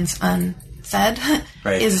remains unsaid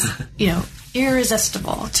is,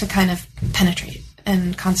 irresistible to kind of penetrate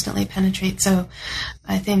and constantly penetrate. So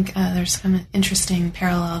I think there's some interesting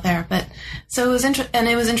parallel there. But so it was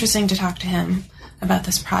it was interesting to talk to him about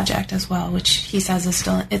this project as well, which he says is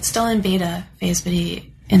still in beta phase, but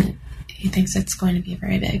he thinks it's going to be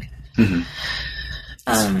very big.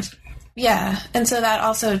 Yeah, and so that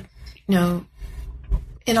also,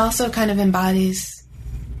 it also kind of embodies,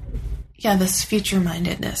 this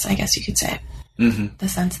future-mindedness, I guess you could say. The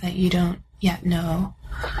sense that you don't yet know,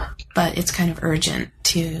 but it's kind of urgent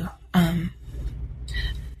to,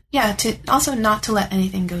 to also not to let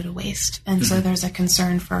anything go to waste. And so there's a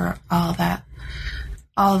concern for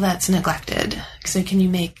all that's neglected. So can you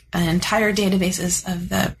make an entire databases of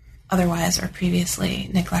the otherwise or previously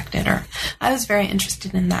neglected? Or I was very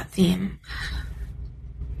interested in that theme,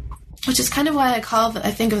 which is kind of why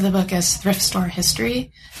I think of the book as thrift store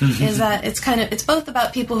history, is that it's both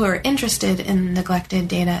about people who are interested in neglected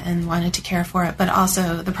data and wanted to care for it, but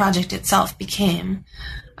also the project itself became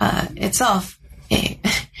itself a,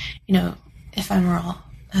 ephemeral.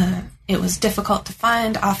 It was difficult to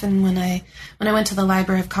find. Often when I went to the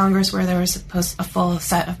Library of Congress, where there was a full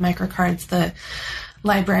set of microcards, the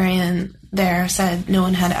librarian there said no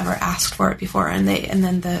one had ever asked for it before, and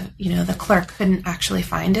then the clerk couldn't actually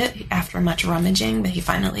find it after much rummaging, but he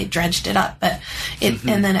finally dredged it up. But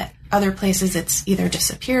and then at other places it's either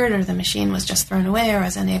disappeared or the machine was just thrown away or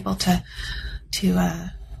was unable to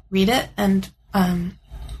read it. And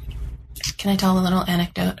can I tell a little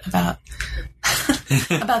anecdote about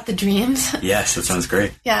about the dreams? Yes, that sounds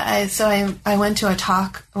great. Yeah, I went to a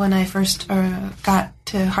talk when I first got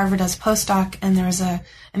to Harvard as a postdoc, and there was a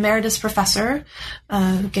emeritus professor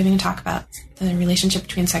giving a talk about the relationship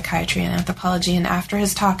between psychiatry and anthropology. And after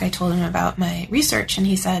his talk, I told him about my research, and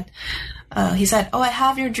he said, "Oh, I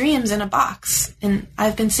have your dreams in a box, and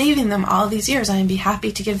I've been saving them all these years. I'd be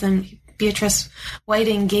happy to give them." Beatrice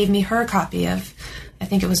Whiting gave me her copy of, I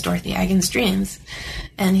think it was Dorothy Agan's Dreams,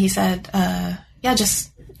 and he said, I'll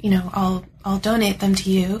donate them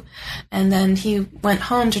to you. And then he went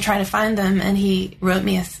home to try to find them, and he wrote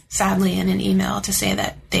me sadly in an email to say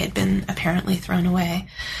that they had been apparently thrown away,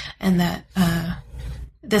 and that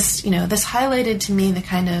this highlighted to me the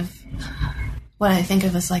kind of what I think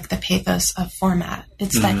of as like the pathos of format.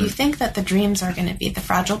 It's that you think that the dreams are going to be the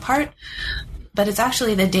fragile part, but it's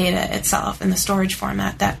actually the data itself and the storage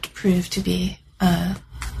format that proved to be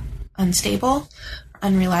unstable,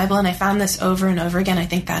 unreliable. And I found this over and over again. I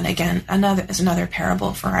think that, again, another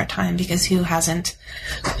parable for our time, because who hasn't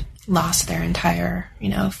lost their entire,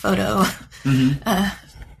 photo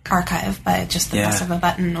archive by just the press of a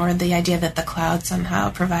button, or the idea that the cloud somehow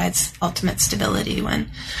provides ultimate stability when...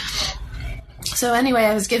 So anyway,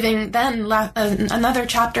 I was giving then another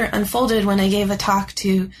chapter unfolded when I gave a talk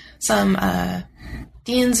to some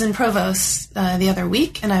deans and provosts the other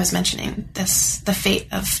week, and I was mentioning the fate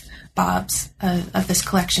of Bob's of this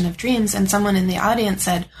collection of dreams, and someone in the audience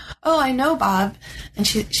said, "Oh, I know Bob," and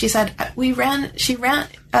she said she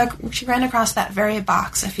ran across that very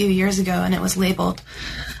box a few years ago, and it was labeled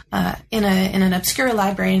in an obscure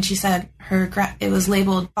library, and she said it was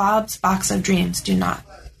labeled "Bob's Box of Dreams. Do not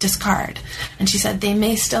discard." And she said they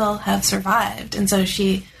may still have survived, and so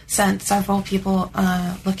she sent several people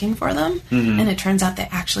looking for them, and it turns out they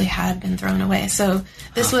actually had been thrown away. So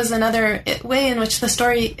this was another way in which the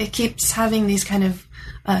story, it keeps having these kind of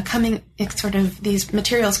these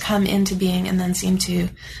materials come into being and then seem to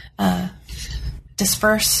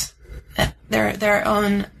disperse at their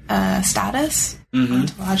own status,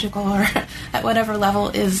 ontological or at whatever level,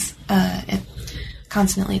 is it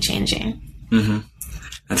constantly changing.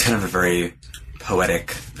 That's kind of a very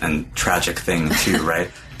poetic and tragic thing too,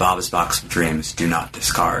 right? Bob's box of dreams, do not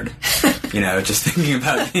discard. Just thinking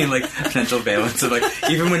about being like potential valence of like,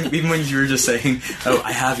 even when you were just saying, oh,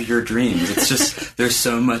 I have your dreams, it's just, there's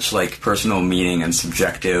so much like personal meaning and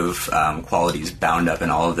subjective qualities bound up in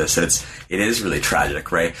all of this that it is really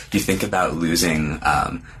tragic, right? Do you think about losing,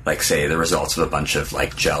 like say the results of a bunch of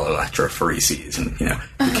like gel electrophoreses, and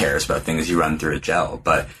who cares about things you run through a gel,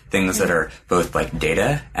 but things that are both like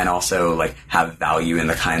data and also like have value in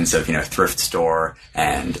the kinds of, thrift store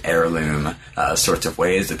and heirloom sorts of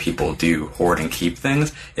ways that people do hoard and keep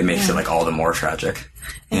things, it makes it like all the more tragic.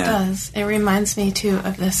 It does. It reminds me too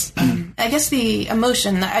of this, I guess the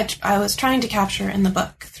emotion that I was trying to capture in the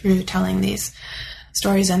book through telling these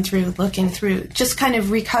stories and through looking through, just kind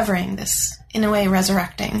of recovering this, in a way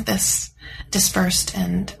resurrecting this dispersed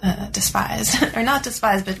and despised, or not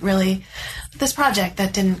despised, but really this project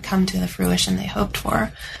that didn't come to the fruition they hoped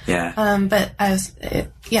for. But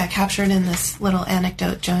captured in this little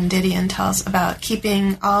anecdote Joan Didion tells about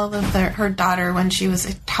keeping all of her daughter, when she was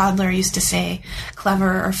a toddler, used to say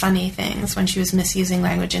clever or funny things when she was misusing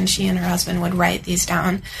language, and she and her husband would write these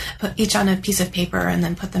down, put each on a piece of paper, and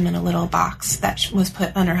then put them in a little box that was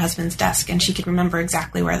put on her husband's desk, and she could remember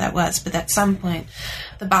exactly where that was, but at some point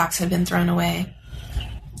the box had been thrown away.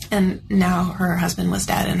 And now her husband was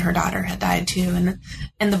dead and her daughter had died too,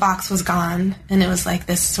 and the box was gone, and it was like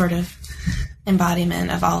this sort of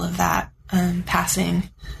embodiment of all of that passing.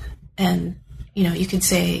 And you could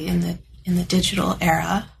say in the digital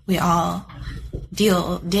era, we all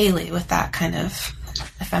deal daily with that kind of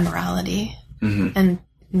ephemerality and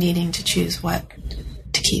needing to choose what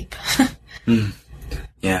to keep.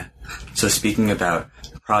 Yeah. So speaking about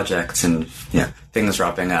projects and things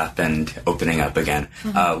wrapping up and opening up again,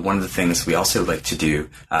 one of the things we also like to do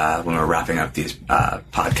when we're wrapping up these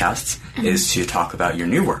podcasts is to talk about your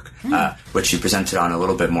new work, which you presented on a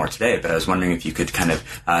little bit more today, but I was wondering if you could kind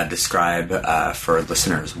of describe for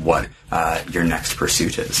listeners what your next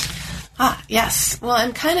pursuit is. Yes. Well,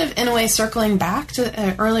 I'm kind of in a way circling back to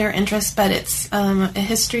an earlier interest, but it's a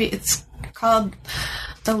history. It's called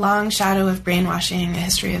The Long Shadow of Brainwashing, a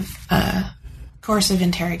history of coercive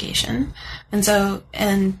interrogation.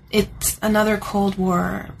 And it's another Cold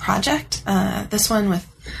War project, this one with,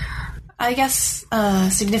 I guess,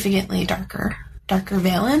 significantly darker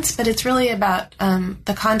valence, but it's really about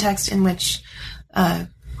the context in which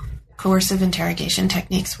coercive interrogation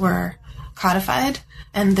techniques were codified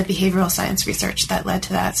and the behavioral science research that led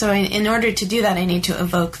to that. So in order to do that, I need to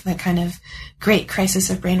evoke the kind of great crisis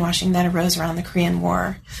of brainwashing that arose around the Korean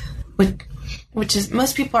War, which is,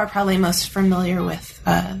 most people are probably most familiar with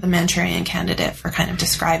the Manchurian Candidate for kind of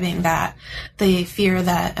describing that, the fear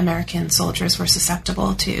that American soldiers were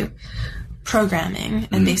susceptible to programming,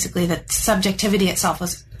 and basically that subjectivity itself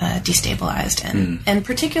was destabilized. And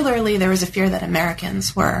particularly there was a fear that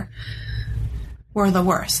Americans were the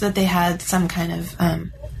worst, that they had some kind of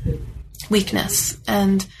weakness.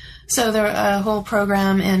 And so there a whole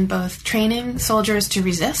program in both training soldiers to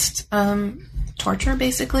resist torture,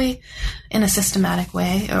 basically, in a systematic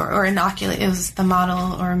way, or inoculate. It was the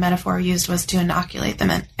model or metaphor used was to inoculate them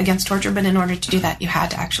against torture, but in order to do that, you had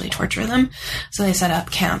to actually torture them. So they set up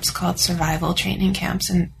camps called survival training camps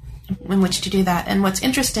in which to do that. And what's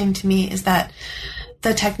interesting to me is that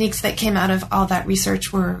the techniques that came out of all that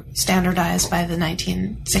research were standardized by the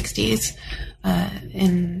 1960s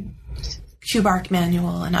in Kubark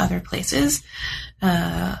Manual and other places,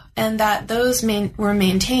 and that those were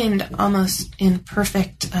maintained almost in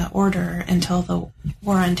perfect order until the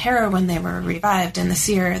War on Terror, when they were revived, and the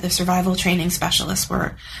SEER, the survival training specialists,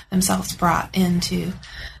 were themselves brought in to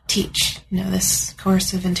teach, this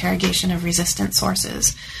coercive interrogation of resistant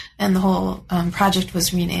sources. And the whole project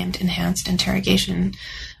was renamed Enhanced Interrogation.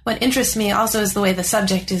 What interests me also is the way the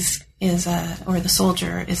subject is or the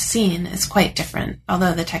soldier is seen is quite different.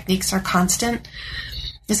 Although the techniques are constant,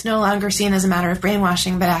 it's no longer seen as a matter of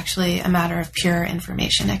brainwashing, but actually a matter of pure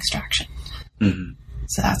information extraction.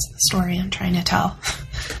 So that's the story I'm trying to tell.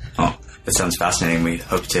 Oh, that sounds fascinating. We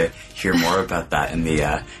hope to hear more about that in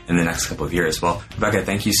the next couple of years. Well, Rebecca,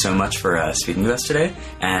 thank you so much for speaking with us today,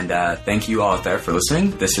 and thank you all out there for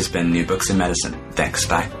listening. This has been New Books in Medicine. Thanks.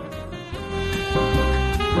 Bye.